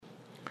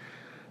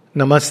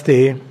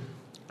Namaste.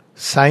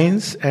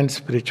 Science and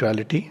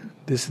spirituality.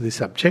 This is the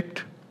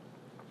subject.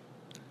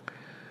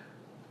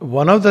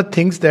 One of the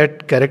things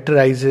that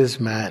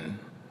characterizes man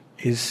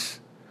is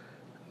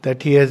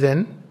that he has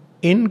an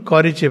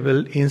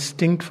incorrigible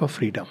instinct for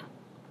freedom.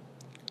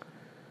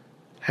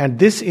 And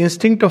this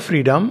instinct of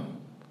freedom,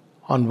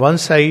 on one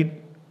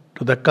side,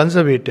 to the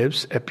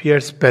conservatives,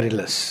 appears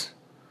perilous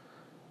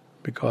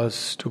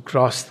because to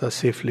cross the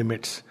safe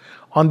limits.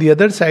 On the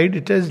other side,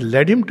 it has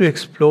led him to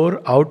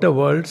explore outer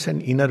worlds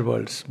and inner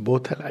worlds,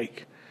 both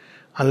alike.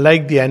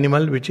 Unlike the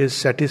animal which is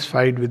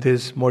satisfied with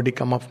his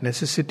modicum of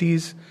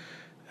necessities,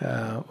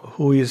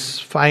 who is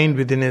fine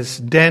within his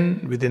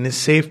den, within his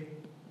safe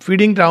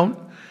feeding ground,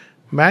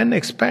 man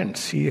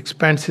expands. He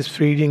expands his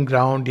feeding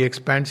ground, he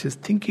expands his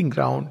thinking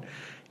ground,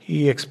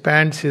 he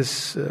expands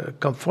his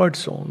comfort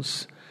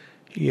zones,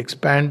 he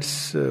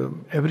expands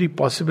every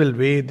possible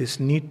way, this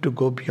need to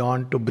go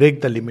beyond, to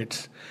break the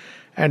limits.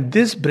 And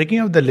this breaking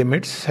of the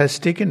limits has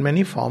taken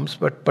many forms,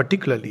 but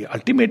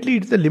ultimately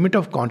it's the limit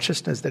of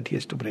consciousness that he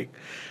has to break.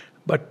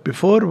 But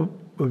before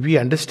we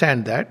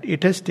understand that,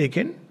 it has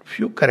taken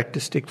few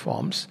characteristic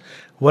forms.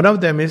 One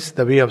of them is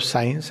the way of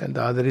science and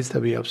the other is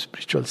the way of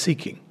spiritual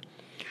seeking.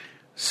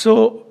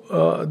 So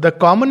the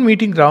common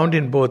meeting ground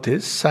in both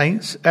is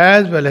science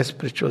as well as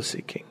spiritual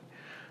seeking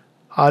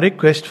are a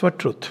quest for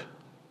truth.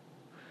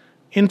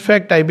 In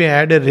fact, I may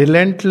add a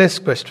relentless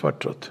quest for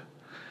truth.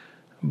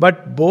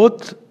 But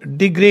both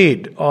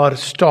degrade or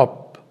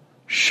stop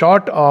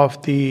short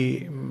of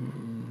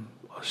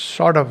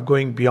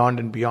going beyond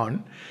and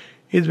beyond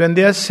is when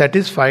they are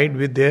satisfied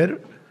with their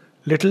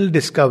little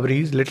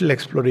discoveries, little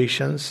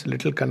explorations,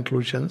 little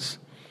conclusions.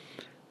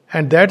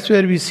 And that's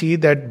where we see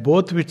that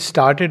both which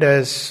started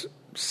as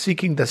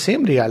seeking the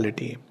same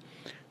reality,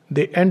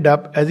 they end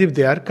up as if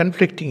they are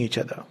conflicting each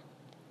other,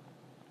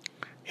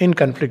 in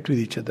conflict with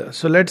each other.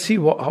 So let's see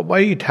why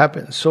it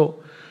happens.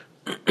 So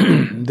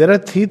there are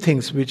three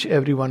things which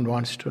everyone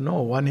wants to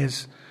know. One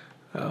is,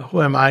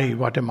 who am I?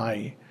 What am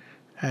I?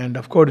 And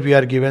of course, we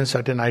are given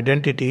certain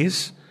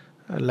identities,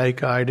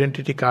 like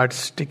identity cards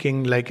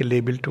sticking like a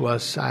label to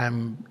us. I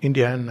am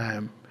Indian, I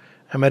am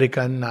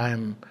American, I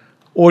am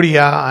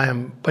Odia, I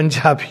am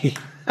Punjabi.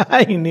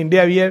 In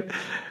India, we have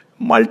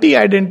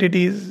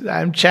multi-identities.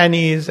 I am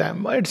Chinese, I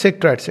am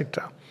etc.,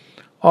 etc.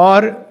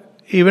 Or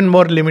even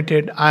more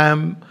limited, I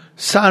am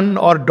son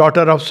or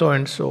daughter of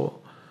so-and-so.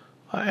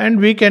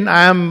 And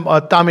I am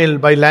a Tamil,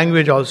 by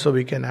language also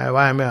we can have,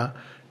 I am a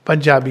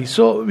Punjabi.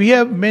 So we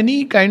have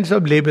many kinds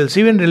of labels,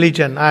 even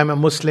religion, I am a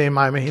Muslim,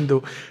 I am a Hindu.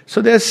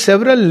 So there are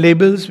several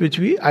labels which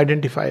we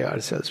identify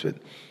ourselves with.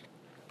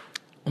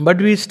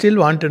 But we still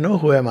want to know,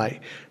 who am I?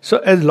 So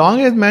as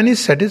long as man is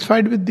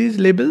satisfied with these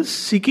labels,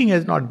 seeking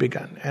has not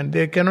begun. And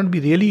there cannot be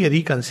really a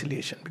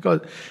reconciliation.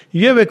 Because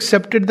you have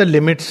accepted the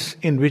limits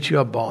in which you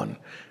are born,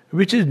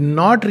 which is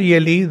not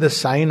really the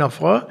sign of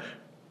a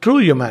true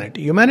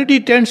humanity. Humanity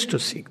tends to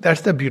seek.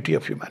 That's the beauty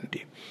of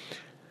humanity.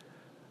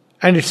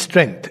 And its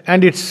strength,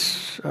 and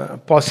its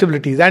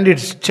possibilities, and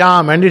its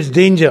charm, and its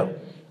danger.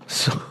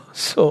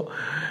 So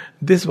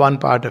this one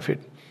part of it.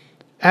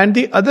 And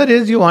the other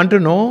is you want to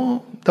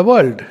know the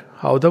world,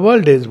 how the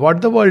world is,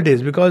 what the world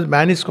is, because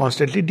man is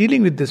constantly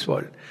dealing with this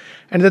world.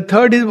 And the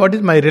third is, what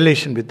is my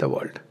relation with the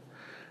world?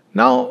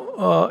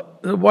 Now,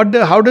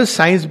 how does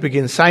science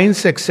begin?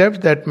 Science accepts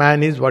that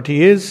man is what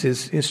he is,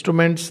 his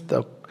instruments,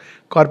 the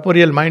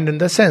corporeal mind and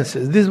the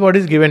senses. This is what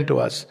is given to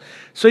us.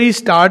 So he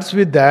starts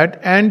with that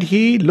and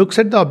he looks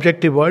at the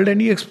objective world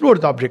and he explores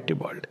the objective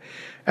world.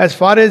 As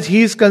far as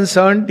he is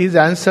concerned, his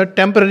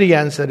temporary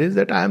answer is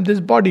that I am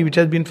this body which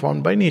has been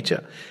formed by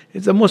nature.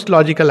 It's the most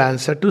logical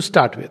answer to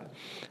start with.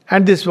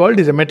 And this world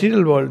is a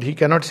material world. He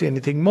cannot see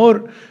anything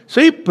more. So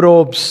he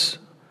probes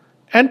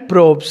and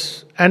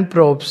probes and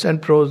probes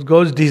and probes,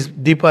 goes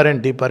deeper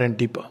and deeper and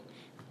deeper.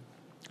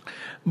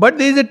 But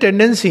there is a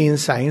tendency in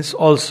science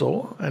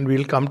also, and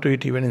we'll come to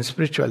it even in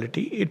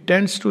spirituality, it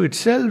tends to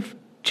itself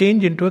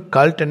change into a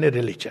cult and a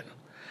religion.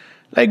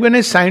 Like when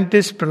a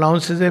scientist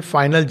pronounces a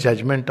final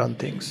judgment on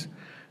things,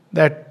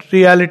 that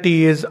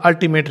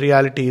ultimate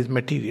reality is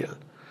material.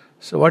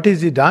 So what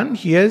has he done?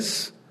 He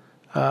has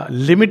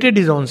limited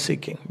his own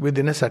seeking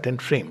within a certain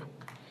frame.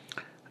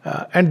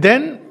 And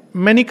then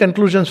many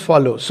conclusions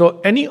follow.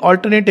 So any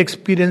alternate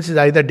experience is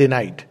either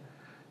denied.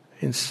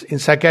 In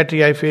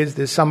psychiatry, I face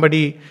this.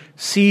 Somebody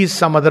sees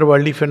some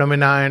otherworldly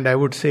phenomena, and I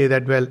would say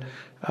that,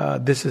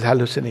 this is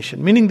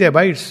hallucination. Meaning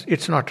thereby,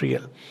 it's not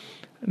real.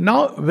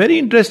 Now, very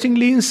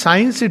interestingly, in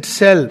science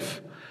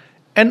itself,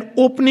 an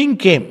opening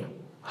came.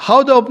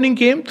 How the opening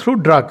came?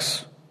 Through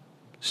drugs.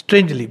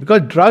 Strangely,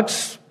 because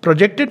drugs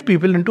projected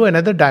people into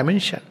another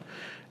dimension.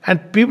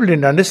 And people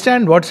didn't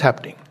understand what's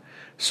happening.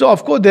 So,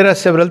 of course, there are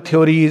several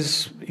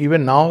theories.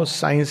 Even now,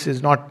 science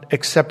is not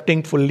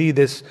accepting fully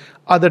this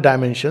other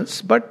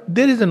dimensions, but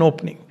there is an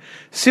opening.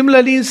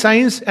 Similarly, in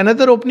science,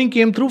 another opening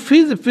came through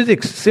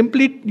physics.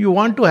 Simply, you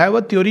want to have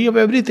a theory of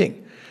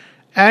everything.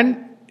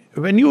 And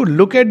when you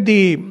look at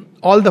the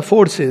all the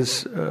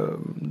forces,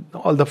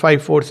 all the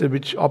 5 forces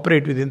which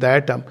operate within the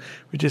atom,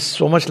 which is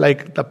so much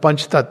like the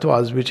Panch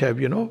Tattvas, which have,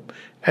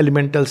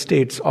 elemental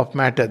states of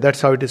matter.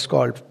 That's how it is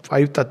called.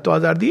 5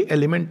 Tattvas are the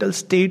elemental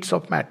states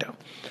of matter.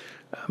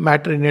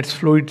 Matter in its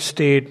fluid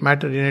state,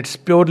 matter in its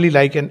purely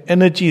like an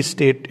energy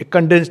state, a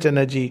condensed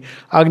energy,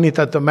 Agni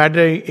Tattva,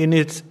 matter in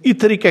its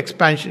etheric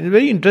expansion. It's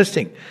very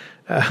interesting.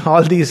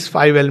 All these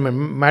 5 elements,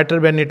 matter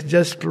when it's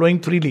just flowing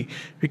freely.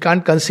 We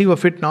can't conceive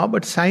of it now,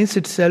 but science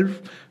itself,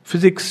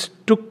 physics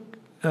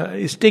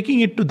is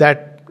taking it to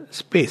that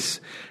space.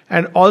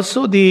 And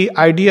also the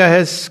idea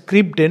has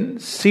seeped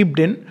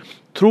in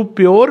through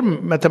pure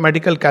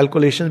mathematical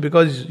calculations,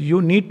 because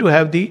you need to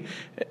have the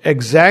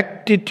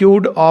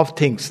exactitude of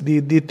things.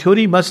 The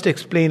theory must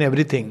explain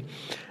everything.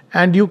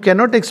 And you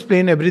cannot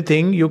explain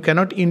everything, you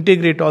cannot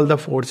integrate all the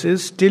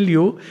forces till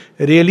you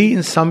really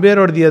in somewhere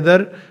or the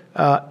other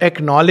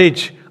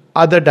acknowledge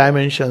other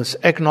dimensions,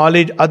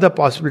 acknowledge other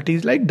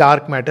possibilities like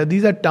dark matter.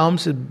 These are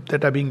terms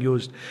that are being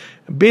used.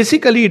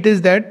 Basically, it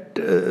is that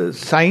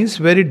science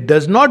where it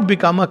does not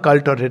become a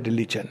cult or a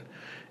religion.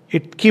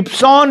 It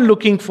keeps on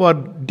looking for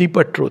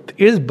deeper truth.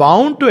 It is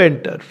bound to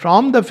enter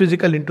from the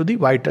physical into the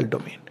vital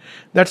domain.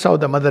 That's how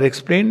the mother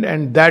explained,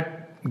 and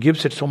that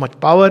gives it so much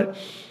power.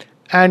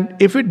 And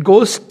if it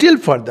goes still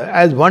further,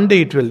 as one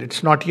day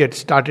it's not yet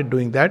started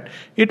doing that,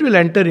 it will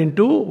enter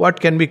into what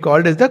can be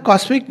called as the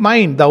cosmic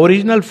mind. The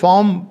original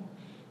form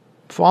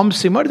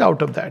simmers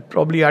out of that.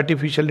 Probably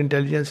artificial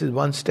intelligence is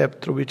one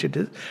step through which it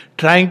is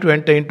trying to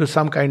enter into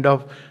some kind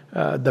of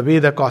the way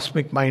the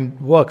cosmic mind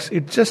works.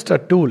 It's just a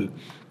tool.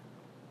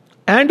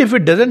 And if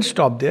it doesn't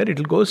stop there, it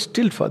will go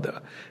still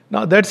further.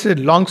 Now that's a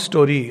long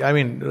story. I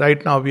mean,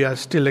 right now we are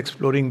still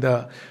exploring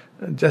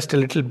just a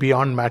little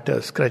beyond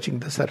matter, scratching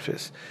the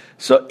surface.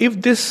 So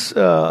if this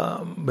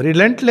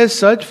relentless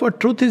search for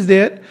truth is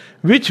there,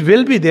 which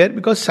will be there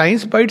because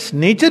science by its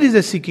nature is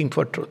a seeking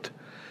for truth.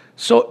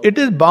 So it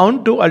is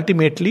bound to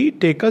ultimately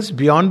take us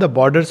beyond the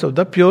borders of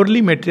the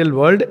purely material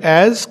world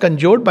as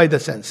conjured by the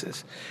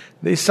senses.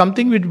 There is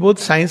something which both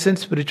science and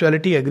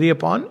spirituality agree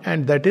upon,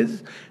 and that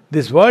is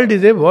this world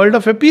is a world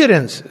of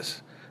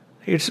appearances.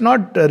 It's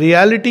not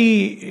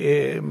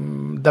reality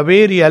the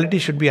way reality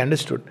should be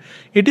understood.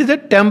 It is a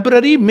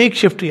temporary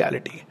makeshift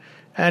reality.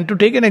 And to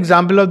take an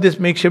example of this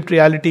makeshift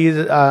reality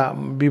is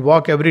we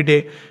walk every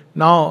day.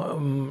 Now,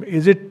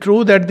 is it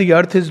true that the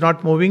earth is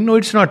not moving? No,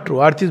 it's not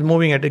true. Earth is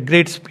moving at a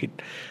great speed.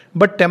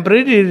 But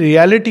temporary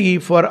reality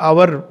for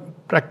our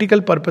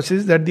practical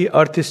purposes that the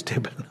earth is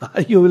stable.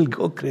 You will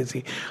go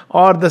crazy.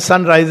 Or the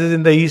sun rises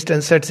in the east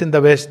and sets in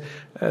the west.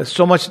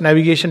 So much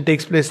navigation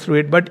takes place through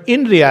it. But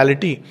in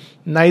reality,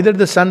 neither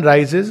the sun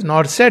rises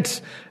nor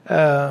sets.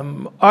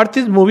 Earth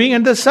is moving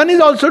and the sun is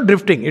also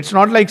drifting. It's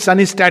not like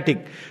sun is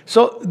static.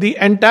 So the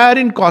entire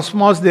in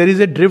cosmos there is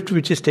a drift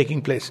which is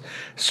taking place.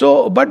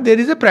 So, but there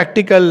is a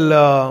practical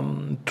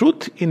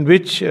truth in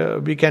which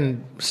we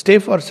can stay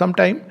for some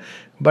time.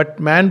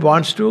 But man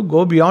wants to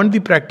go beyond the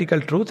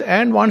practical truth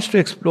and wants to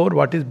explore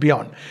what is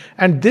beyond.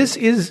 And this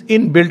is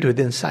inbuilt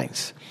within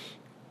science.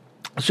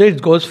 So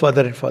it goes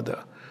further and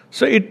further.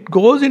 So it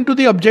goes into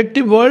the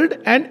objective world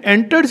and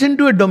enters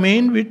into a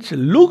domain which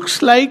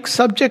looks like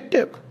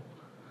subjective.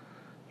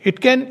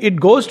 It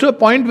goes to a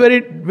point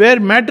where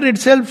matter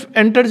itself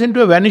enters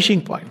into a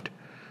vanishing point.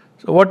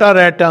 So what are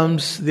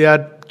atoms? They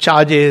are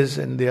charges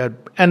and they are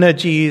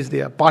energies,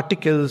 they are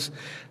particles.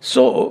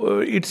 So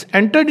it's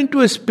entered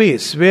into a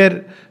space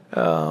where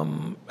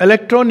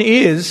electron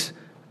is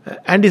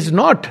and is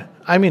not.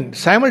 I mean,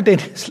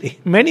 simultaneously,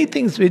 many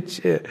things which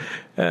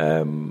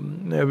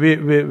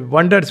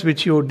wonders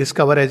which you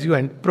discover as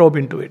you probe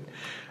into it.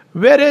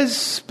 Whereas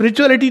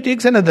spirituality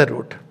takes another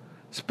route.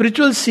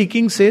 Spiritual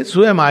seeking says,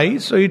 who am I?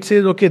 So it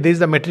says, okay, there is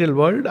the material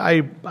world.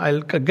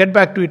 I'll get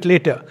back to it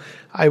later.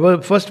 I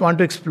will first want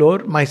to explore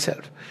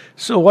myself.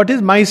 So what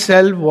is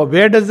myself?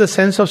 Where does the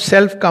sense of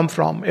self come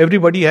from?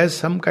 Everybody has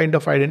some kind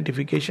of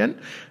identification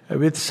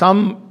with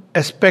some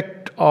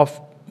aspect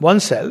of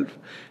oneself,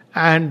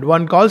 and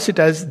one calls it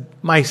as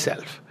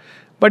myself.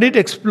 But it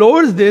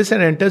explores this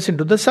and enters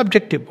into the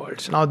subjective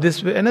worlds. Now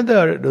this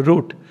another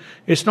route.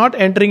 It's not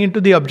entering into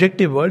the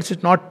objective worlds.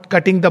 It's not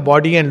cutting the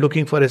body and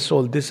looking for a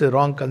soul. This is a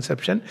wrong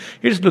conception.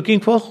 It's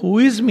looking for who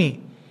is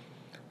me.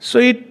 So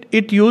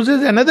it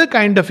uses another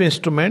kind of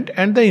instrument,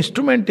 and the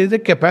instrument is a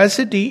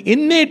capacity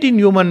innate in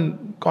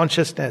human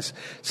consciousness.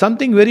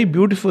 Something very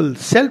beautiful,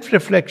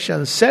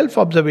 self-reflection,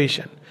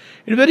 self-observation.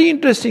 It's very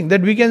interesting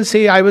that we can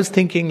say, I was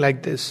thinking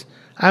like this.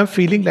 I am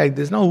feeling like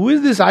this. Now, who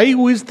is this I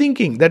who is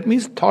thinking? That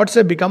means thoughts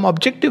have become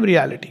objective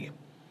reality.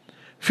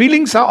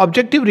 Feelings are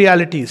objective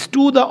realities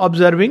to the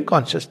observing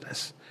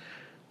consciousness.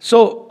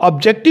 So,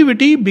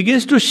 objectivity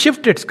begins to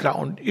shift its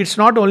ground. It's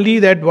not only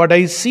that what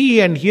I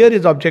see and hear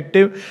is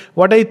objective,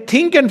 what I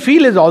think and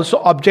feel is also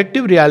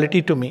objective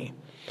reality to me.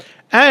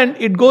 And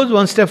it goes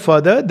one step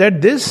further,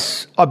 that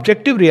this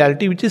objective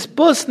reality, which is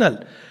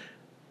personal,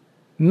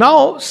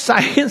 Now,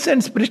 science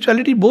and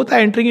spirituality both are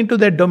entering into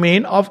that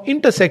domain of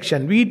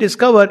intersection. We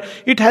discover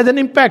it has an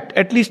impact,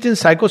 at least in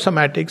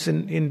psychosomatics,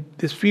 in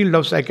this field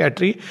of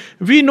psychiatry.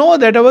 We know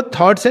that our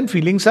thoughts and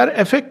feelings are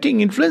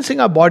influencing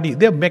our body.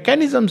 There are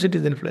mechanisms it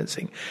is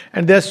influencing.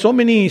 And there are so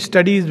many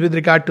studies with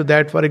regard to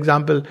that. For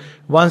example,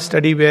 one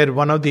study where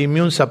one of the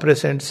immune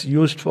suppressants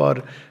used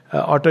for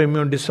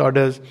autoimmune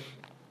disorders,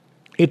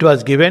 it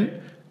was given.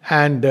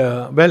 And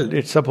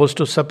it's supposed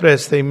to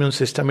suppress the immune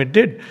system. It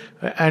did.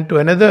 And to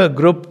another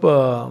group,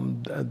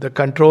 the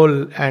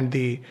control and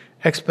the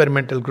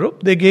experimental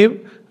group, they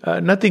gave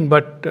nothing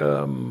but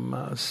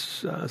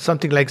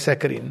something like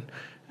saccharin.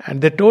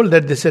 And they told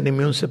that this is an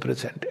immune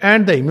suppressant.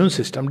 And the immune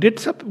system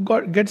did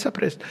get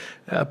suppressed.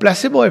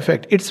 Placebo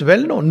effect, it's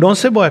well known.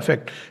 Nocebo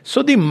effect.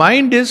 So the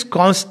mind is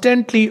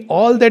constantly,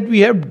 all that we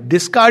have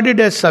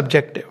discarded as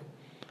subjective.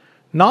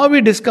 Now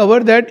we discover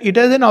that it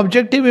has an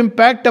objective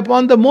impact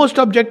upon the most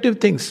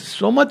objective things.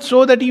 So much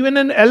so that even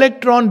an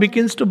electron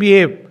begins to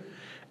behave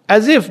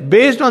as if,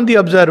 based on the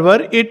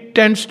observer, it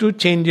tends to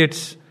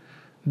change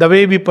the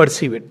way we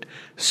perceive it.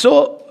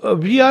 So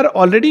we are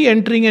already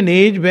entering an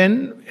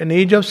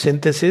age of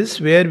synthesis,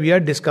 where we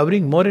are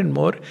discovering more and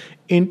more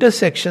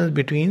intersections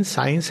between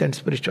science and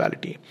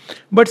spirituality.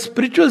 But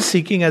spiritual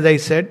seeking, as I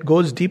said,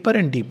 goes deeper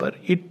and deeper.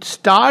 It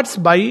starts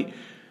by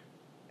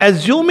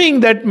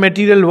assuming that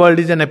material world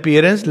is an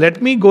appearance.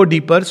 Let me go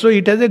deeper, so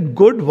it has a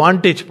good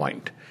vantage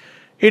point.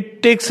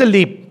 It takes a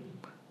leap.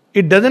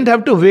 It doesn't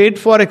have to wait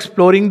for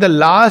exploring the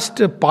last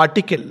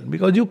particle,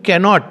 because you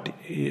cannot.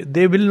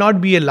 There will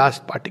not be a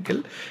last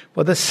particle,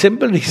 for the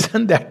simple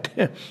reason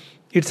that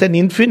it's an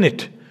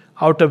infinite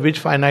out of which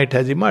finite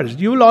has emerged.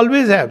 You will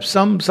always have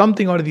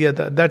something or the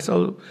other. That's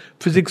how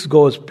physics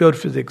goes, pure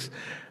physics.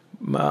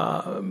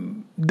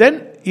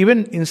 Then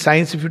even in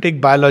science, if you take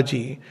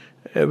biology,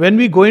 when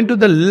we go into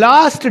the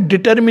last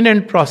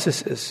determinant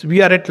processes, we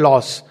are at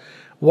loss.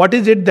 What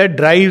is it that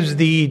drives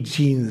the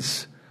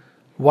genes?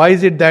 Why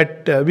is it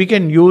that we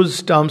can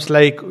use terms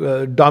like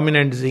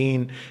dominant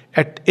gene?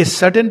 At a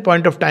certain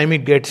point of time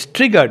it gets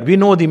triggered. We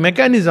know the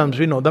mechanisms,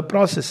 we know the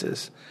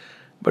processes.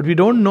 But we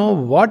don't know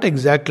what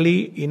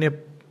exactly in a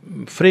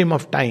frame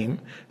of time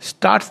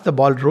starts the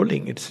ball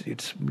rolling.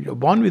 You're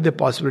born with the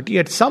possibility.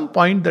 At some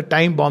point the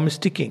time bomb is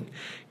ticking.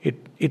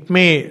 It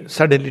may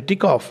suddenly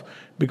tick off,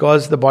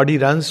 because the body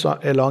runs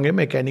along a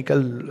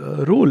mechanical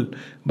rule.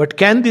 But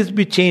can this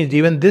be changed?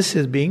 Even this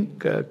is being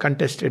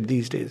contested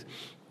these days.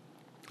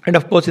 And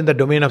of course, in the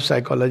domain of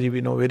psychology, we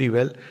know very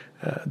well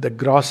the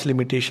gross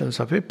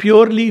limitations of a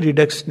purely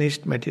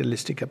reductionist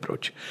materialistic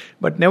approach.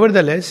 But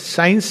nevertheless,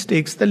 science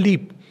takes the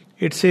leap.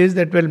 It says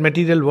that,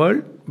 material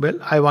world,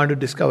 I want to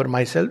discover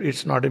myself.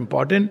 It's not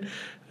important.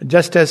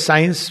 Just as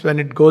science, when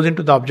it goes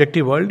into the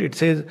objective world, it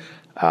says,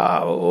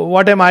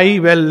 what am I?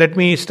 Let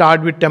me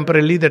start with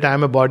temporarily that I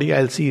am a body,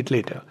 I'll see it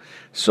later.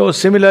 So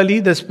similarly,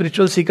 the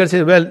spiritual seeker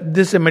says,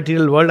 this is a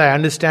material world, I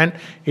understand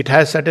it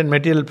has certain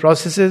material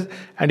processes,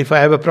 and if I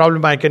have a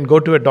problem, I can go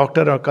to a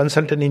doctor or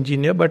consult an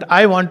engineer, but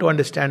I want to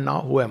understand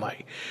now, who am I?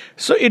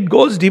 So it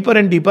goes deeper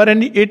and deeper,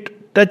 and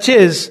it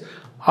touches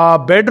a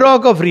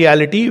bedrock of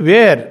reality,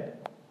 where,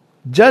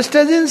 just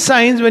as in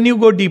science, when you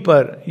go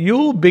deeper,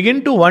 you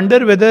begin to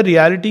wonder whether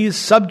reality is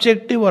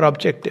subjective or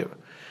objective.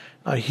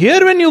 Now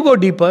here, when you go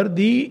deeper,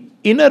 the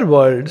inner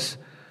worlds,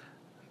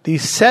 the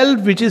self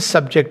which is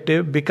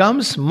subjective,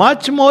 becomes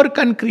much more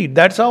concrete.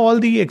 That's how all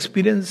the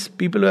experience,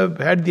 people who have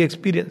had the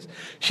experience,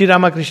 Sri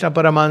Ramakrishna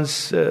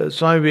Paramahans,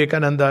 Swami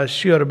Vivekananda,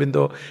 Sri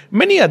Aurobindo,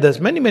 many others,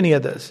 many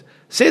others,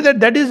 say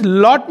that is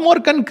lot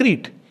more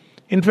concrete.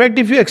 In fact,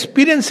 if you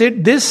experience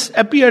it, this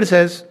appears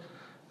as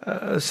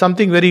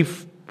something very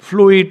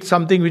fluid,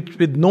 something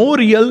with no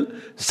real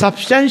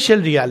substantial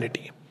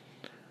reality.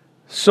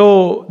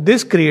 So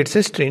this creates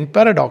a strange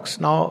paradox.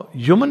 Now,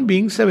 human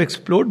beings have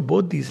explored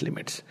both these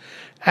limits.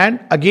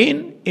 And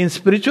again, in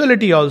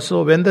spirituality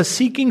also, when the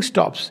seeking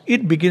stops,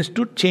 it begins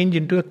to change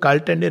into a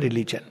cult and a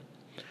religion.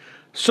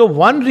 So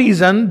one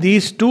reason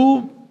these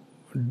two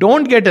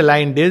don't get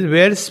aligned is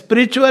where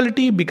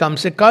spirituality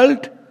becomes a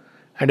cult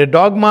and a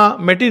dogma,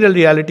 material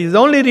reality is the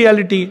only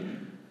reality.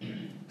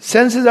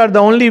 Senses are the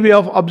only way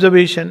of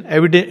observation,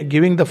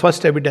 giving the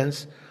first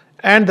evidence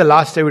and the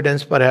last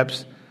evidence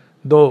perhaps,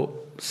 though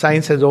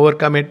science has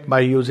overcome it by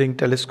using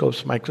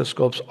telescopes,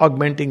 microscopes,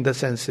 augmenting the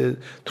senses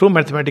through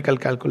mathematical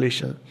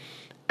calculation.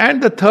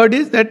 And the third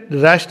is that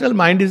rational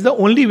mind is the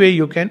only way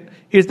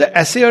is the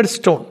assayered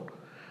stone.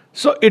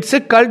 So it's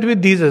a cult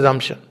with these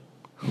assumptions.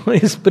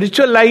 In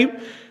spiritual life,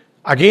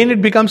 again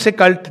it becomes a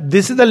cult.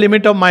 This is the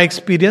limit of my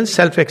experience,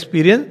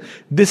 self-experience.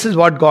 This is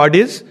what God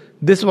is.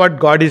 This is what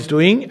God is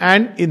doing.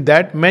 And in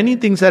that, many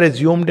things are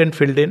assumed and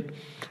filled in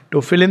to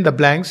fill in the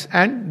blanks.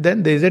 And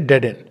then there is a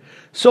dead end.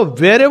 So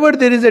wherever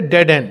there is a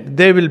dead end,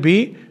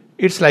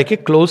 it's like a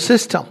closed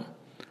system.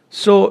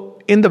 So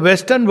in the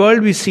Western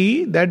world, we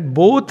see that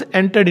both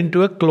entered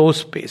into a closed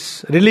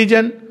space.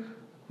 Religion,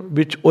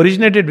 which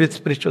originated with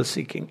spiritual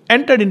seeking,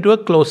 entered into a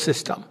closed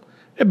system,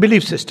 a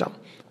belief system.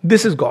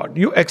 This is God.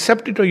 You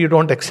accept it or you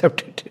don't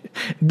accept it.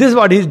 This is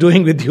what He's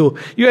doing with you.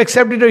 You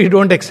accept it or you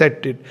don't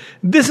accept it.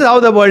 This is how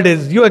the world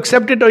is. You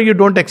accept it or you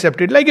don't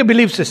accept it, like a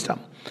belief system.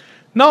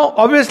 Now,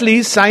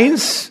 obviously,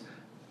 science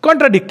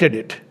contradicted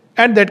it,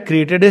 and that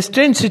created a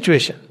strange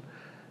situation.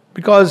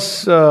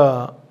 Because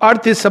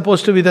Earth is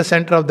supposed to be the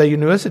center of the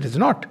universe, it is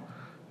not.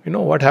 You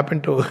know what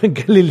happened to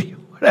Galileo,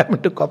 what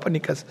happened to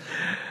Copernicus.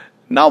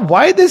 Now,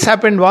 why this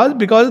happened was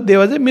because there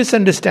was a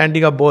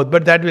misunderstanding of both,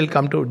 but that will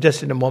come to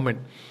just in a moment.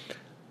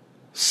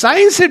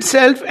 Science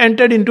itself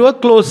entered into a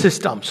closed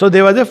system, so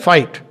there was a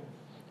fight.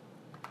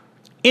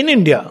 In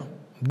India,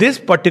 this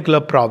particular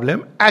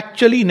problem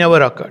actually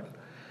never occurred.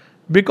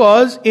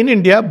 Because in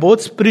India,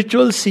 both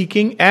spiritual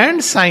seeking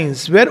and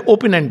science were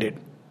open-ended.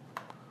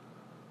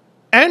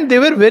 And they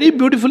were very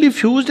beautifully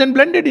fused and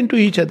blended into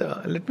each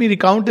other. Let me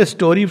recount a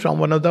story from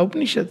one of the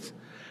Upanishads.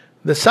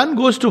 The son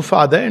goes to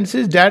father and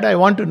says, Dad, I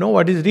want to know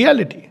what is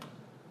reality.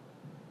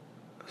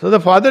 So the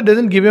father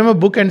doesn't give him a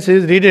book and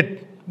says, read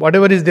it.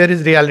 Whatever is there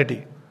is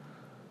reality.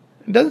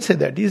 He doesn't say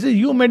that. He says,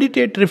 you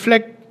meditate,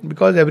 reflect,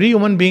 because every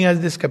human being has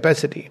this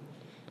capacity.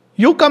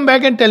 You come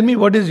back and tell me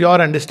what is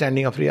your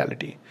understanding of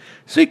reality.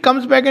 So he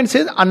comes back and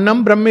says,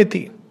 Annam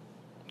Brahmeti.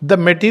 The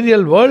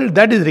material world,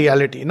 that is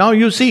reality. Now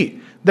you see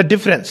the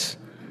difference.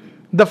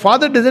 The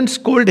father doesn't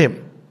scold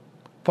him.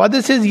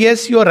 Father says,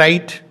 yes, you're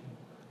right,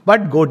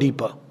 but go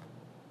deeper.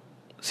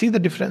 See the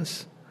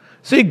difference?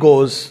 So he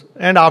goes,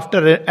 and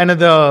after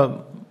another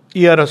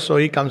year or so,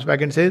 he comes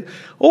back and says,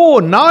 oh,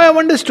 now I have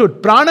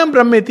understood. Pranam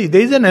Brahmeti.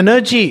 There is an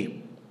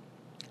energy.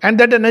 And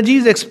that energy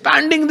is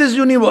expanding this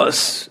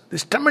universe.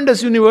 This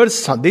tremendous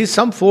universe. There is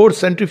some force,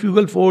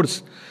 centrifugal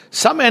force.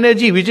 Some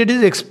energy which it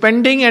is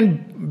expanding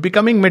and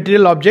becoming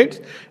material objects.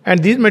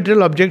 And these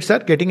material objects are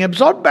getting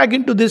absorbed back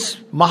into this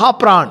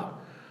Mahapran.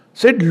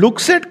 So it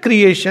looks at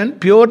creation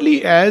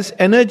purely as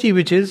energy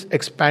which is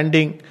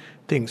expanding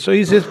things. So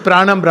he says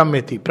Pranam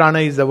Brahmeti. Prana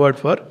is the word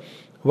for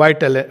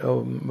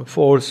vital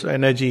force,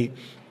 energy.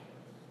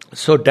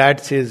 So dad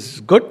says,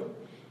 good,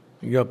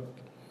 you're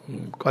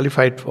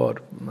qualified for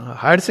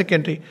higher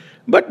secondary,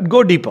 but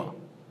go deeper.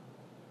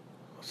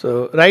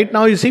 So right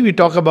now you see we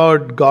talk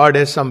about God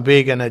as some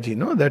vague energy,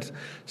 no?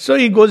 So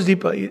he goes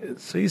deeper.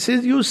 So he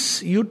says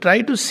you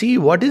try to see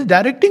what is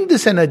directing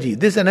this energy.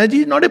 This energy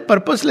is not a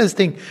purposeless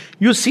thing.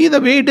 You see the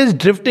way it is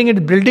drifting,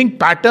 it's building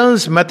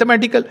patterns,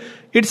 mathematical.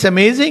 It's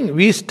amazing.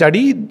 We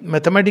study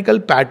mathematical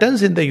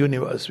patterns in the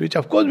universe, which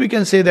of course we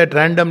can say that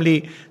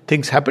randomly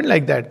things happen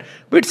like that.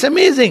 But it's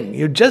amazing.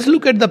 You just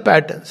look at the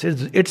patterns.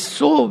 It's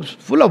so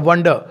full of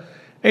wonder.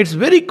 It's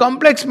very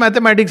complex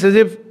mathematics, as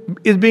if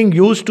it's being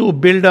used to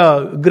build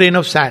a grain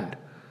of sand.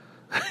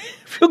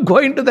 If you go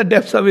into the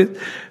depths of it,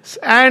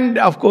 and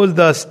of course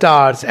the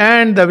stars,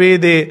 and the way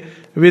they,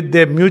 with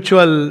their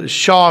mutual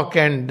shock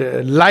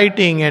and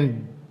lighting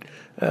and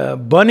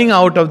burning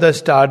out of the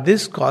star,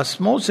 this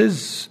cosmos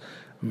is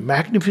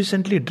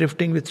magnificently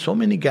drifting with so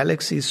many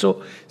galaxies.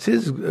 So he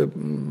says,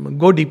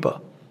 go deeper.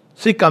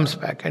 So he comes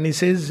back and he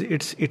says,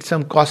 it's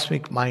some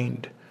cosmic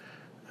mind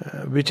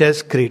which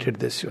has created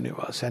this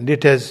universe. And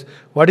it has,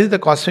 what is the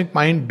cosmic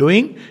mind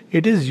doing?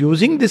 It is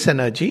using this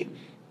energy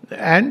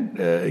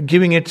and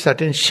giving it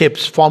certain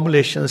shapes,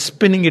 formulations,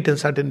 spinning it in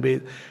certain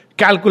ways,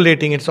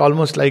 calculating. It's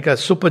almost like a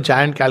super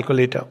giant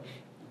calculator.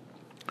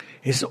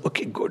 He says,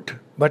 okay, good.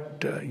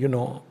 But,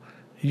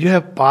 you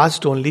have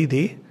passed only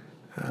the,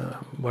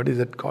 what is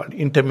it called?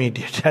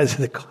 Intermediate, as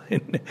they call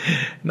it.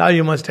 Now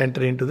you must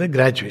enter into the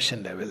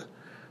graduation level.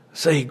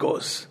 So he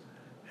goes.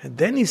 And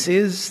then he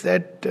says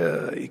that,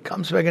 he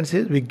comes back and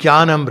says,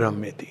 Vijnanam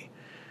Brahmeti.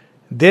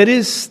 There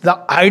is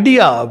the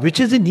idea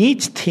which is in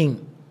each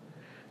thing.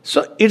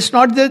 So it's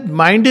not that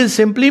mind is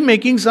simply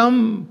making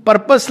some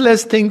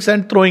purposeless things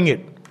and throwing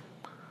it.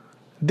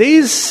 There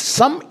is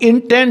some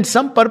intent,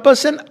 some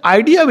purpose and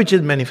idea which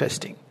is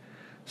manifesting.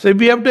 So if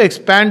we have to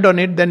expand on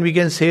it, then we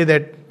can say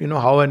that,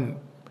 how an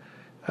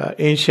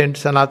ancient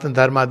Sanatana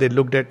Dharma, they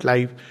looked at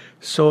life.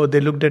 So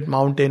they looked at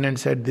mountain and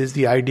said, this is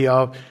the idea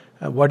of,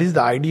 what is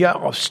the idea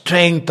of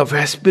strength, of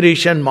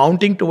aspiration,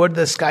 mounting toward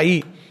the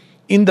sky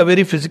in the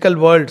very physical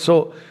world.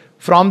 So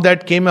from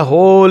that came a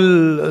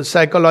whole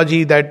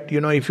psychology that,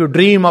 if you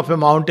dream of a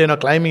mountain or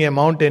climbing a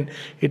mountain,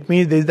 it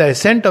means there is the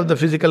ascent of the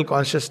physical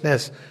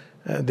consciousness.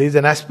 There is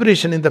an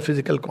aspiration in the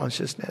physical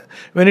consciousness.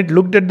 When it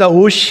looked at the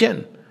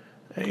ocean,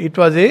 it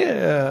was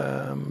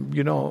a,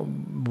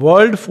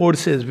 world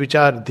forces which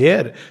are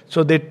there.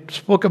 So they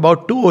spoke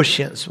about two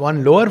oceans.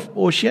 One lower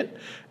ocean,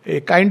 a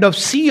kind of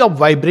sea of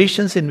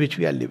vibrations in which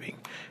we are living.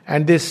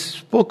 And they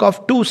spoke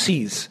of two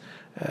seas,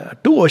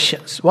 two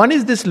oceans. One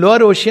is this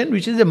lower ocean,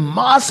 which is a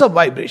mass of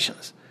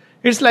vibrations.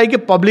 It's like a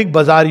public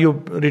bazaar, you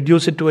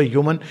reduce it to a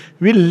human.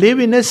 We live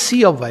in a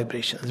sea of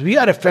vibrations. We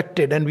are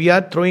affected and we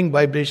are throwing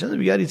vibrations,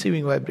 we are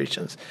receiving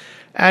vibrations.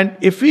 And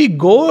if we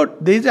go,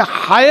 there is a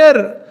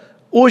higher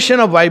ocean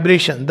of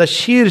vibration, the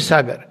Shir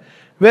Sagar,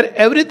 where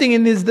everything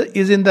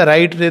is in the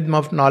right rhythm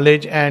of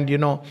knowledge, and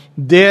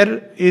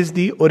there is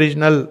the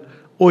original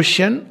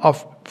ocean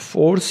of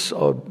force,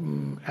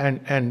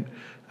 and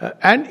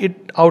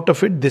it out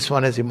of it this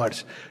one has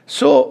emerged.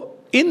 So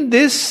in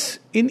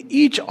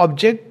each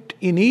object,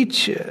 in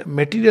each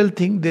material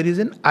thing, there is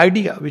an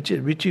idea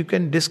which you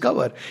can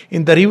discover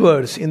in the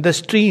rivers, in the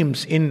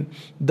streams, in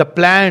the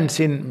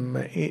plants,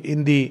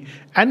 in the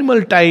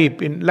animal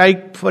type. In,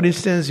 like, for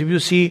instance, if you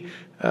see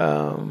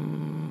the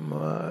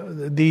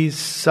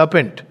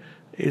serpent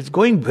is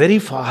going very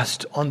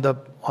fast on the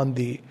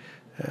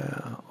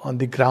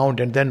ground,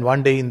 and then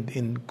one day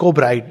in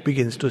cobra it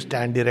begins to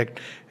stand erect,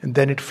 and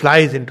then it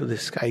flies into the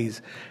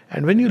skies.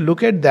 And when you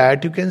look at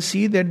that, you can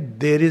see that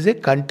there is a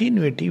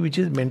continuity which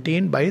is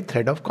maintained by a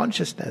thread of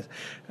consciousness.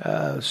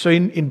 So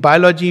in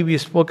biology we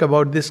spoke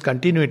about this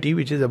continuity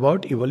which is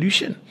about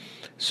evolution.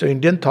 So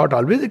Indian thought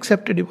always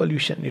accepted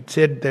evolution. It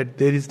said that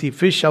there is the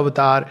fish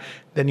avatar,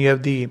 then you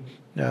have the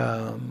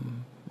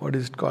what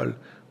is it called,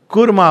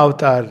 kurma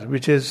avatar,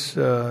 which is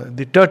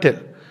the turtle,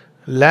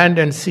 land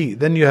and sea.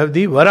 Then you have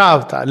the Vara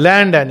avatar,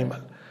 land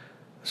animal.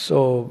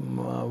 So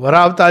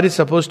Vara avatar is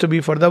supposed to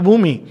be for the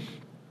Bhumi.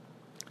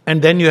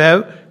 And then you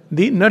have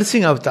the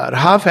Narsing avatar,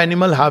 half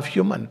animal, half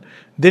human.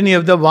 Then you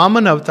have the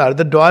Vaman avatar,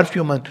 the dwarf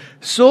human.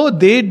 So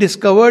they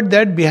discovered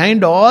that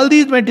behind all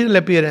these material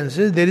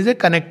appearances, there is a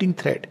connecting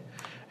thread.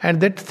 And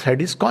that thread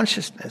is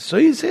consciousness. So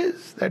he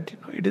says that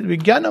it is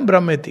Vijnanam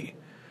Brahmeti.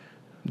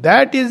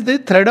 That is the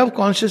thread of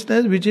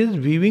consciousnest which is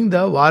weaving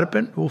the warp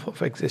and woof of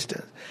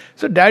existence.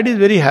 So Dad is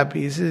very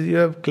happy. He says, you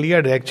have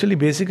cleared, actually,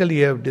 basically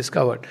you have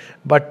discovered.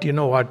 But you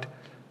know what?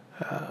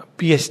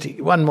 PhD,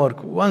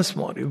 once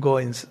more, you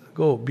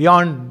go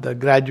beyond the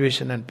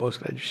graduation and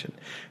post-graduation.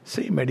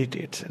 So he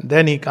meditates, and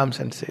then he comes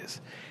and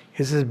says,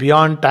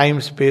 beyond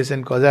time, space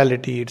and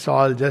causality, it's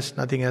all just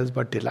nothing else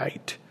but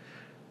delight.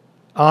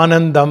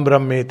 Anandam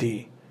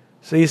Brahmeti.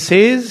 So he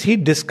says he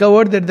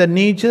discovered that the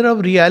nature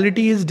of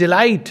reality is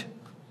delight.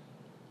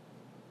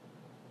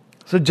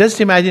 So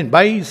just imagine,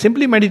 by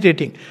simply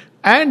meditating,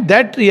 and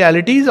that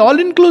reality is all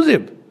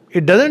inclusive.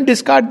 It doesn't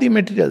discard the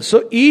material.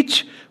 So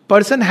each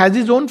person has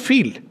his own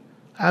field.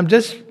 I'm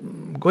just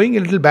going a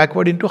little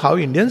backward into how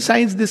Indian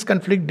science, this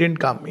conflict didn't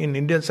come in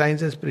Indian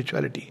science and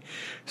spirituality.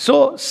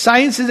 So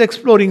science is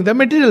exploring the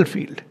material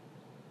field.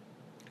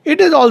 It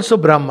is also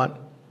Brahman.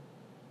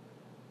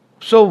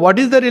 So what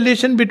is the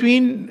relation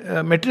between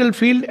material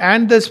field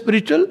and the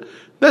spiritual?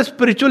 The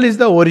spiritual is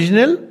the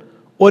origin,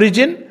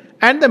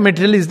 and the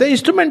material is the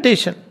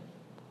instrumentation.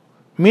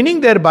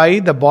 Meaning thereby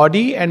the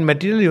body and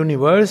material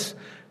universe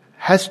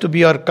has to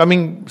be, or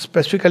coming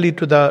specifically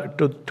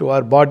to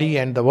our body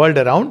and the world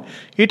around,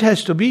 it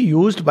has to be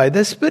used by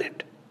the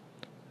spirit.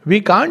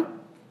 We can't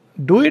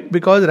do it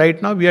because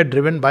right now we are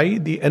driven by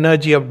the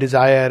energy of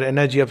desire,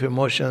 energy of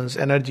emotions,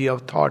 energy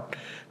of thought.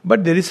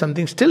 But there is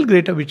something still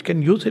greater which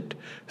can use it.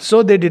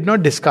 So they did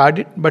not discard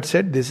it, but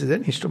said this is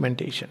an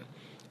instrumentation.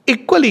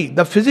 Equally,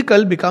 the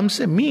physical becomes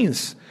a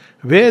means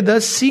where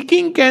the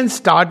seeking can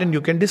start and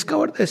you can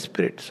discover the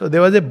spirit. So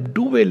there was a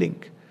two-way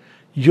link.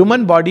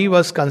 Human body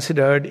was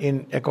considered,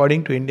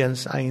 according to Indian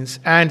science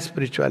and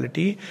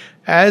spirituality,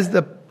 as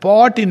the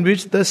pot in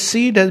which the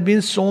seed has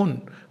been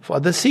sown for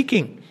the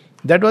seeking.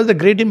 That was the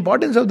great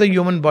importance of the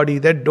human body,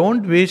 that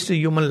don't waste a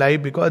human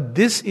life, because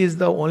this is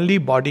the only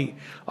body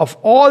of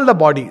all the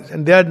bodies.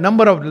 And there are a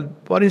number of,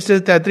 for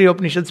instance, Taittiriya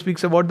Upanishad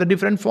speaks about the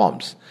different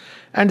forms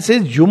and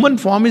says human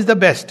form is the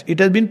best. It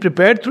has been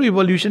prepared through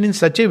evolution in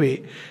such a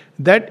way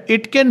that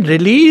it can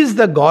release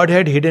the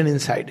Godhead hidden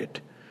inside it.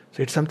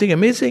 So it's something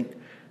amazing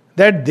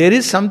that there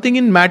is something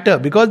in matter,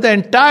 because the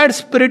entire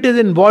spirit is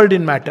involved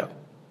in matter.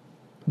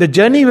 The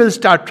journey will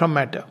start from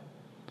matter.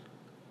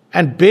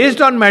 And based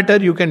on matter,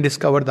 you can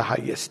discover the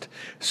highest.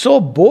 So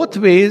both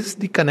ways,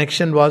 the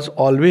connection was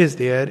always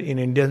there in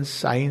Indian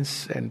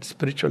science and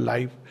spiritual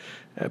life.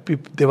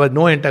 There was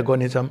no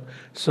antagonism.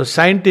 So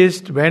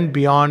scientists went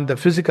beyond the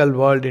physical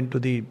world into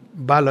the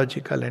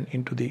biological and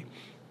into the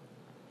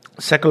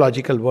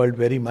psychological world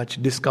very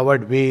much,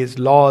 discovered ways,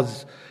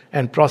 laws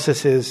and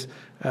processes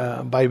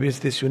by which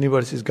this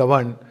universe is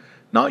governed.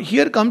 Now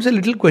here comes a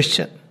little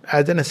question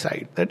as an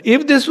aside, that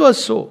if this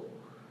was so,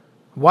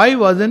 why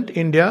wasn't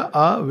India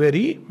a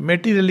very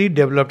materially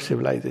developed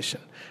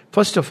civilization?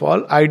 First of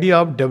all, idea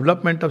of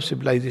development of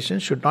civilization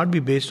should not be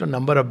based on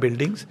number of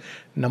buildings,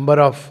 number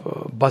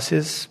of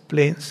buses,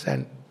 planes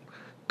and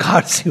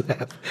cars you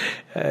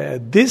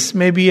have. This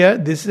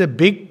is a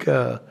big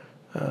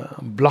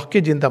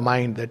blockage in the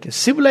mind, that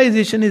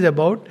civilization is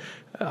about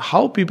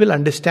how people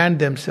understand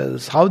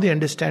themselves, how they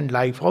understand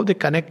life, how they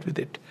connect with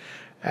it.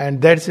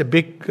 And that's a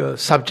big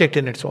subject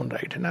in its own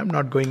right, and I'm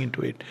not going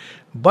into it.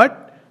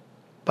 But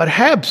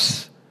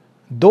perhaps,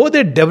 though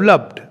they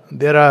developed,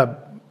 there are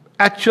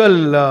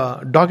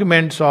actual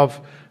documents of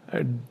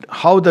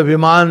how the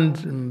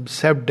Vimans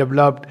have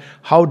developed,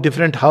 how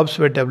different hubs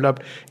were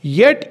developed,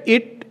 yet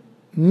it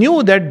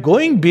knew that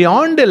going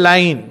beyond a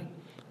line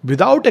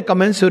without a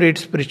commensurate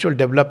spiritual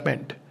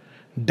development,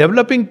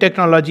 developing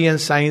technology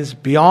and science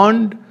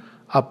beyond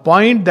a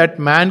point that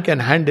man can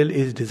handle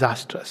is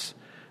disastrous.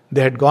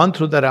 They had gone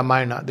through the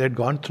Ramayana, they had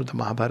gone through the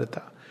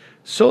Mahabharata.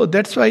 So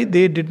that's why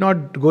they did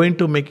not go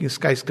into making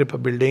skyscraper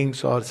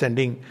buildings or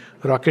sending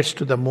rockets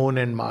to the moon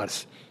and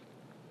Mars.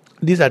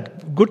 These are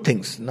good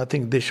things,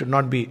 nothing, they should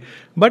not be.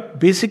 But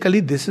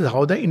basically, this is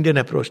how the Indian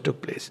approach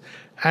took place.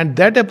 And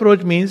that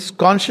approach means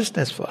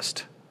consciousness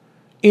first,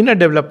 inner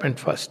development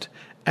first,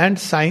 and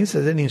science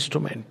as an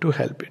instrument to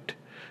help it.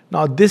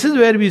 Now, this is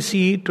where we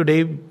see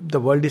today the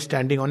world is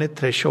standing on a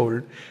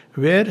threshold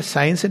where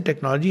science and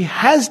technology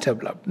has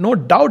developed, no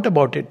doubt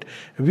about it.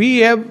 We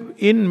have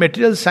in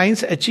material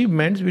science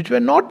achievements which were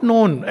not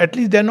known, at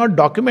least they are not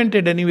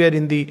documented anywhere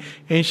in the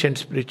ancient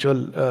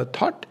spiritual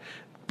thought.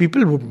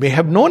 People may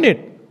have known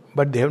it,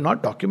 but they have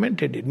not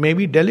documented it,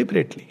 maybe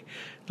deliberately.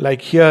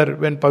 Like here,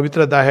 when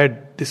Pavitra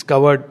had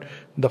discovered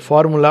the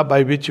formula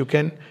by which you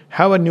can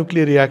have a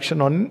nuclear reaction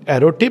on an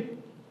arrow tip,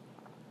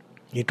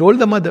 he told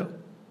the mother.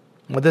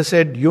 Mother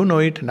said, you know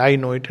it and I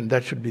know it, and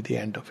that should be the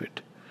end of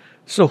it.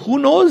 So who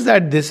knows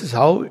that this is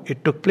how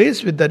it took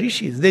place with the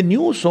rishis? They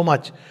knew so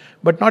much,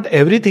 but not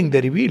everything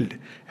they revealed.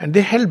 And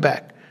they held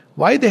back.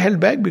 Why they held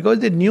back? Because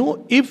they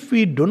knew if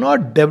we do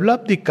not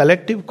develop the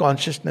collective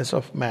consciousness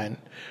of man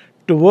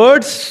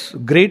towards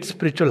great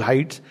spiritual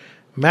heights,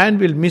 man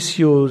will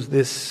misuse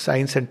this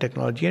science and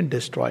technology and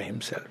destroy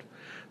himself.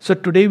 So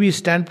today we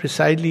stand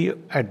precisely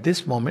at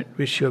this moment,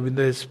 which Sri Aurobindo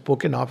has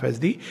spoken of as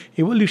the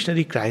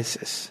evolutionary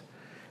crisis.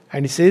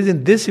 And he says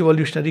in this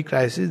evolutionary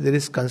crisis, there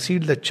is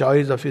concealed the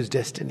choice of his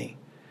destiny.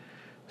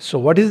 So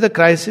what is the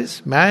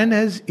crisis? Man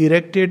has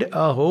erected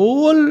a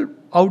whole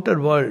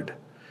outer world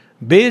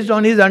based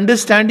on his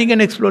understanding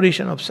and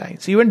exploration of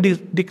science. He even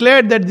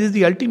declared that this is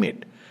the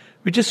ultimate,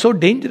 which is so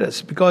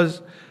dangerous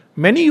because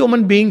many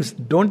human beings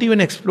don't even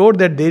explore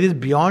that there is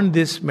beyond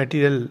this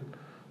material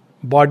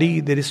body,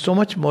 there is so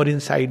much more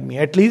inside me.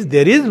 At least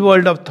there is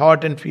world of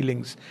thought and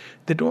feelings.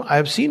 I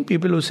have seen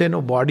people who say,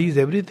 no, body is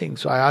everything.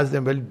 So I ask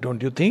them, well,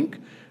 don't you think?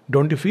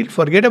 Don't you feel?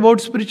 Forget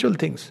about spiritual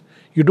things.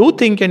 You do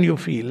think and you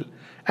feel.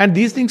 And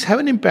these things have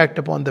an impact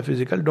upon the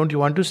physical. Don't you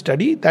want to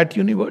study that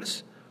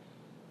universe?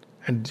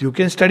 And you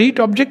can study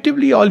it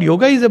objectively. All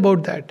yoga is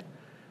about that.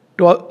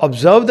 To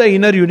observe the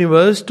inner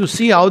universe, to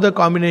see how the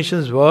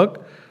combinations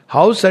work,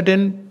 how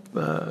certain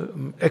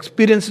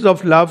experiences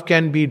of love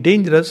can be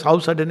dangerous, how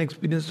certain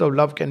experiences of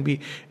love can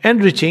be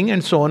enriching,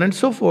 and so on and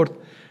so forth.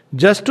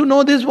 Just to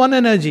know this one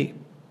energy,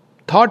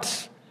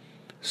 thoughts.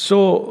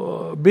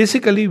 So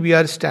basically we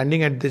are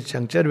standing at this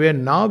juncture where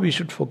now we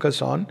should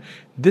focus on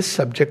this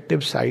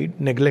subjective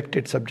side,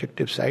 neglected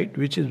subjective side,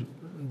 which is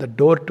the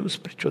door to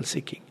spiritual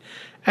seeking.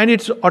 And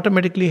it's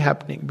automatically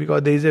happening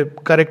because there is a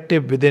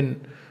corrective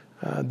within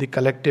the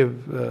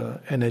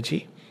collective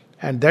energy.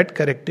 And that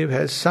corrective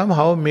has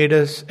somehow made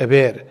us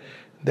aware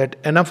that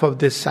enough of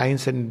this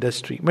science and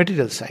industry,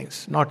 material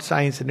science, not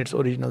science in its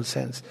original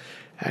sense.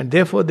 And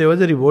therefore there was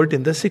a revolt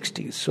in the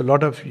 60s. So a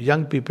lot of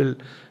young people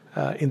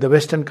in the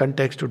Western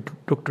context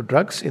took to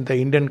drugs. In the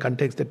Indian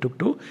context they took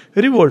to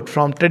revolt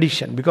from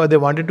tradition because they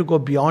wanted to go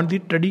beyond the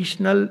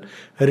traditional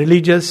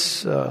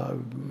religious,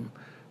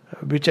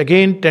 which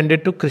again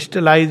tended to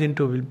crystallize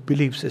into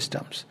belief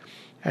systems.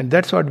 And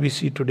that's what we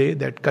see today,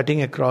 that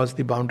cutting across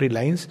the boundary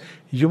lines,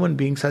 human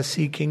beings are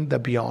seeking the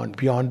beyond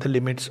the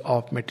limits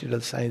of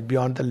material science,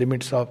 beyond the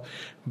limits of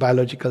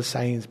biological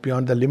science,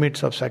 beyond the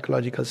limits of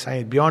psychological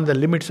science, beyond the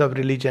limits of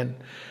religion.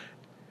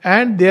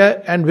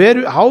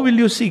 How will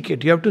you seek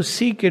it? You have to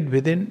seek it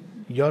within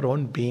your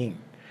own being.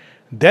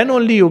 Then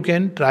only you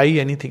can try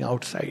anything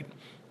outside.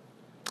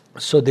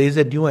 So there is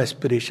a new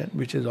aspiration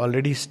which is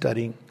already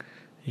stirring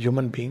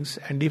human beings.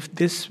 And if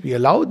we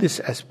allow this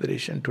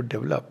aspiration to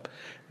develop,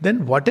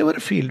 then whatever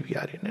field we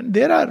are in, and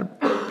there are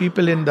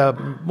people in the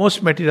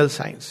most material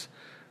science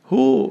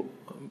who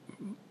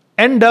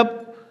end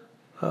up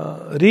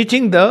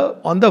reaching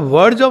on the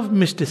verge of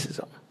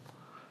mysticism.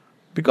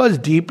 Because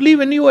deeply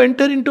when you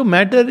enter into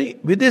matter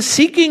with a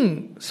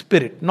seeking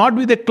spirit, not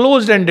with a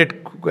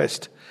closed-ended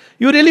quest,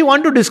 you really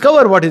want to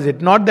discover what is it,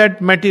 not that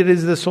matter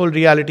is the sole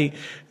reality,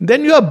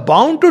 then you are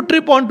bound to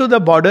trip onto the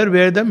border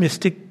where the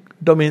mystic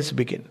domains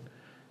begin.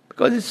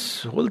 Because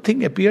this whole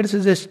thing appears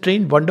as a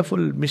strange, wonderful,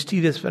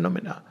 mysterious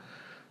phenomena.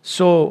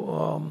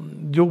 So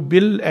you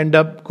will end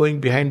up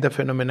going behind the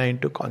phenomena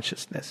into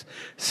consciousness.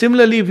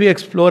 Similarly, if we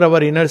explore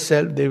our inner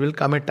self, there will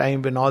come a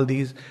time when all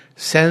these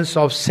sense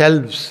of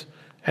selves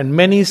and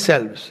many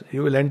selves,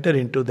 you will enter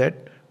into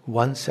that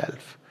one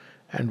self.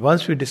 And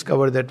once we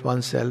discover that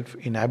one self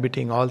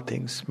inhabiting all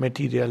things,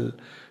 material,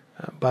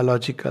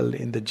 biological,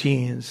 in the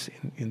genes,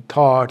 in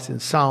thoughts, in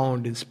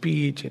sound, in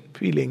speech, in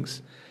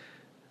feelings,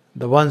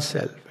 the one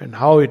self, and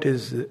how it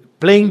is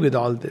playing with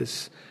all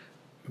this,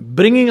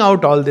 bringing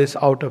out all this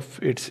out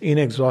of its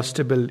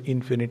inexhaustible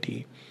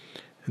infinity,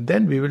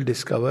 then we will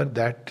discover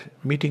that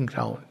meeting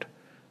ground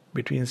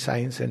between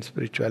science and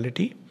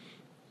spirituality.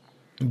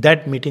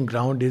 That meeting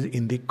ground is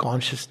in the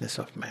consciousness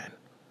of man.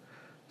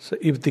 So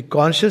if the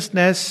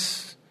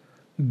consciousness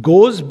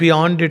goes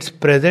beyond its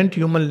present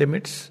human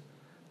limits,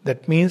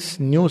 that means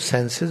new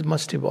senses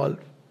must evolve.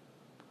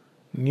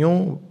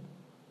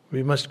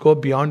 We must go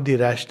beyond the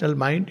rational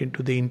mind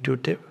into the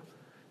intuitive.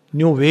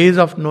 New ways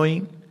of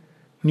knowing,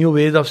 new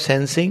ways of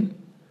sensing,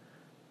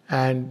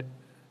 and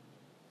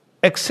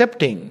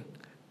accepting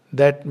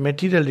that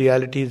material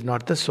reality is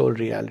not the sole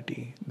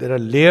reality. There are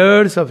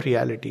layers of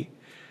reality.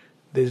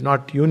 There is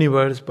not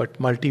universe but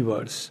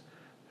multiverse.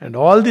 And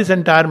all this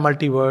entire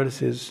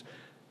multiverse is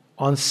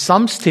on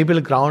some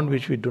stable ground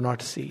which we do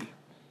not see.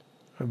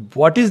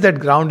 What is that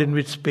ground in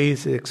which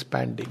space is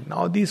expanding?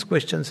 Now these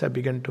questions have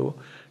begun to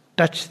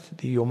touch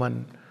the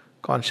human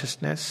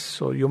consciousness.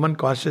 So human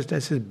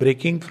consciousness is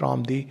breaking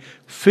from the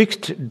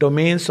fixed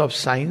domains of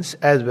science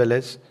as well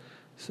as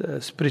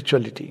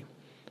spirituality.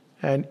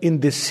 And in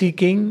this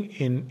seeking,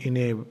 in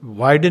a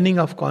widening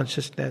of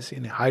consciousness,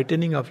 in a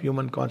heightening of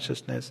human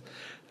consciousness,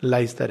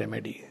 lies the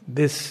remedy.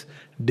 This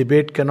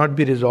debate cannot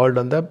be resolved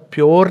on the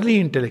purely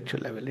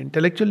intellectual level.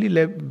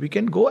 Intellectually, we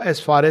can go as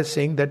far as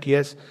saying that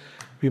yes,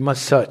 we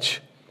must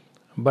search.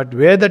 But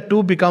where the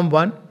two become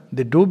one,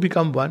 they do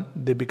become one,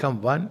 they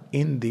become one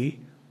in the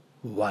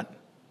one,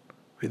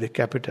 with a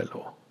capital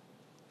O.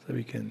 So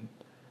we can,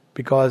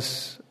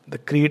 because the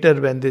Creator,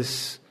 when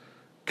this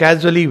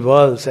casually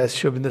whirls, as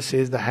Sri Aurobindo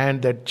says, the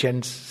hand that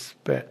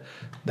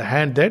the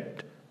hand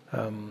that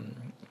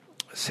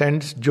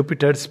sends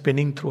Jupiter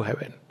spinning through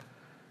heaven,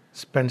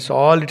 spends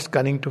all its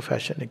cunning to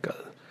fashion a girl.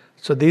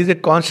 So there is a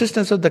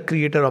consciousness of the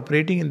Creator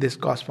operating in this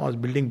cosmos,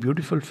 building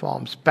beautiful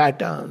forms,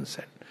 patterns,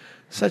 and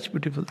such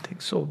beautiful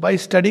things. So by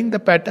studying the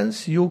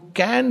patterns, you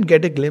can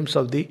get a glimpse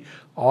of the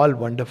all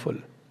wonderful.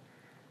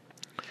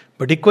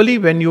 But equally,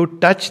 when you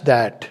touch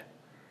that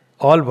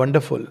all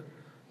wonderful,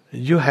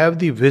 you have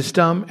the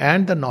wisdom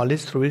and the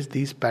knowledge through which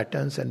these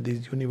patterns and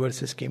these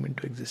universes came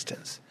into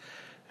existence.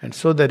 And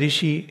so the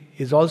Rishi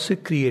is also a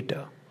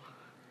creator.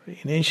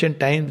 In ancient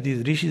times,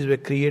 these Rishis were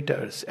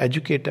creators,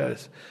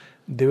 educators.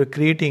 They were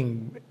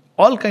creating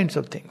all kinds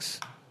of things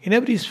in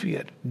every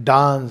sphere.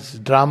 Dance,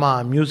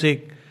 drama,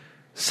 music,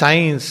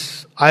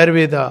 science,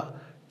 Ayurveda,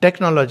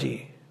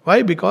 technology.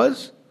 Why?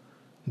 Because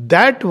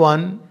that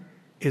one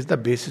is the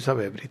basis of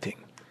everything.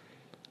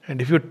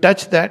 And if you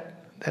touch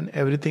that, then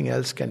everything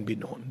else can be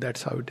known.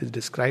 That's how it is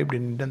described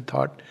in Indian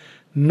thought.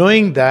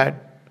 Knowing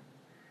that,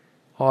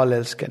 all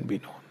else can be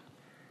known.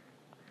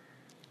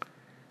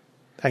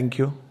 Thank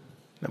you.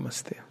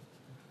 Namaste.